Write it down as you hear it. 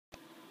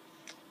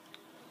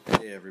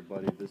Hey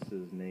everybody, this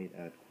is Nate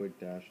at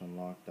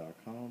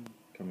quick-unlock.com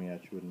coming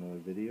at you with another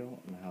video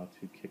on how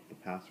to kick the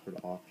password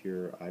off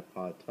your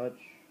iPod Touch,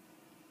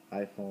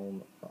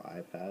 iPhone, or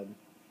iPad.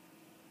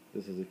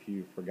 This is if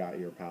you forgot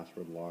your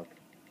password lock.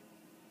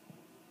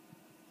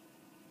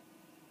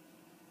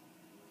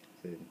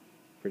 See,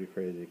 pretty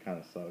crazy, it kind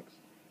of sucks.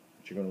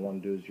 What you're going to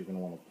want to do is you're going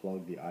to want to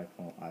plug the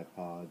iPhone,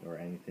 iPod, or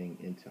anything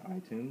into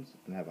iTunes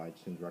and have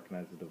iTunes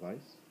recognize the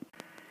device.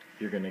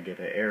 You're going to get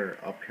an error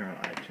up here on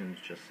iTunes,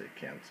 just hit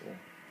cancel.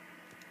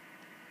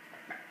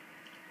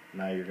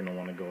 Now you're going to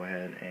want to go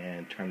ahead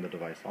and turn the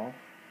device off.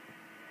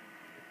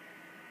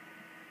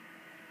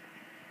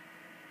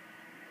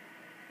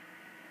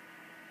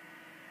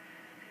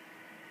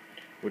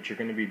 What you're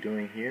going to be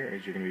doing here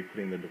is you're going to be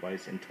putting the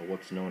device into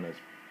what's known as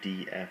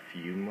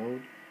DFU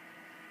mode.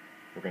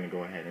 We're going to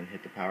go ahead and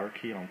hit the power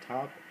key on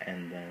top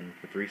and then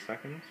for 3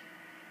 seconds.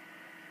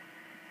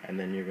 And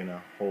then you're going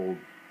to hold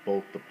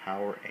both the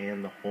power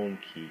and the home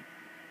key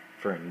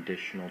for an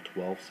additional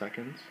 12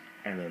 seconds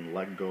and then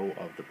let go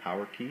of the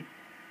power key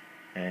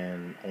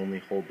and only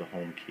hold the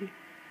home key.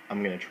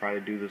 I'm going to try to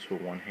do this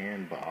with one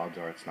hand, but odds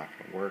are it's not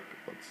going to work.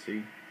 Let's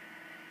see.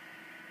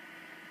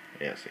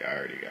 Yeah, see, I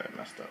already got it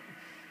messed up.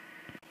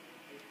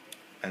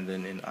 And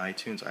then in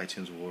iTunes,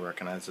 iTunes will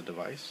recognize the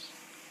device.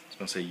 It's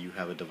going to say you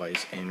have a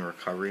device in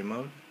recovery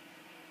mode.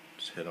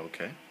 Just hit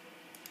OK.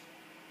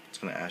 It's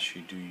going to ask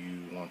you, do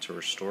you want to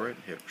restore it?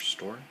 Hit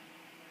restore.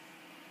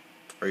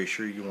 Are you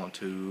sure you want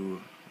to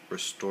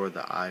restore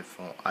the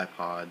iPhone,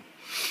 iPod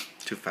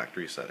to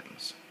factory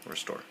settings?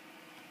 Restore.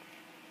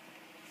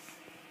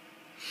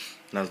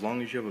 Now, as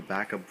long as you have a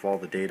backup of all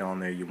the data on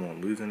there, you won't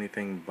lose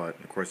anything, but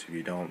of course if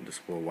you don't, this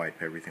will wipe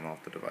everything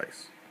off the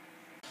device.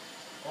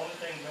 Only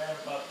thing bad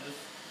about this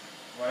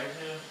right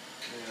here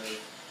is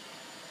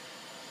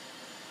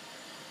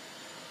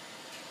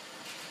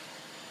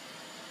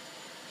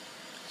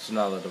so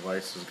now the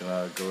device is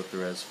going to go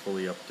through as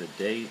fully up to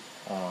date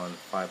on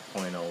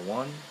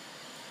 5.01.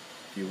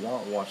 If you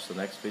want, watch the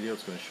next video.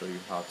 It's going to show you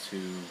how to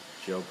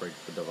jailbreak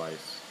the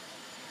device.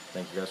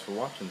 Thank you guys for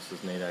watching. This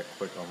is Nate at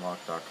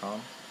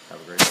quick-unlock.com.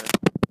 Have a great day.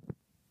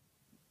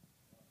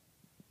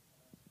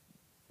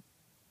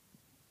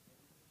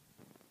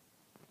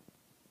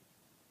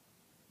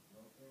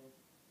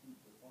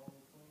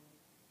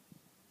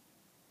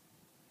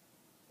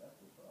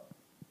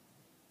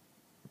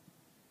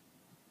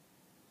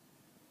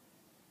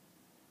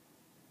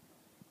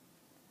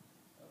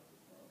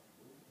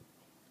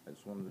 I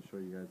just wanted to show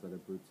you guys that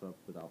it boots up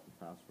without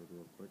the password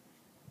real quick.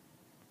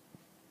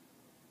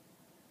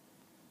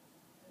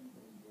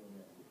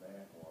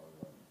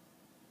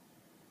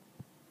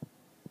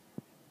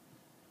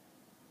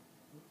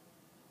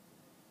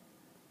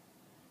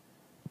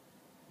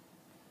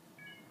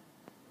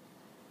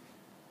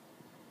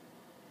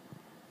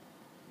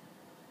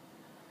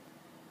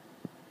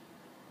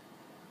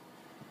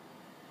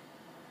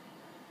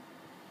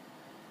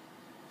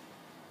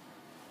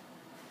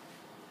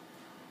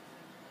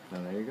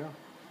 And there you go.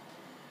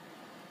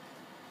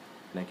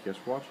 Thank you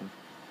guys for watching.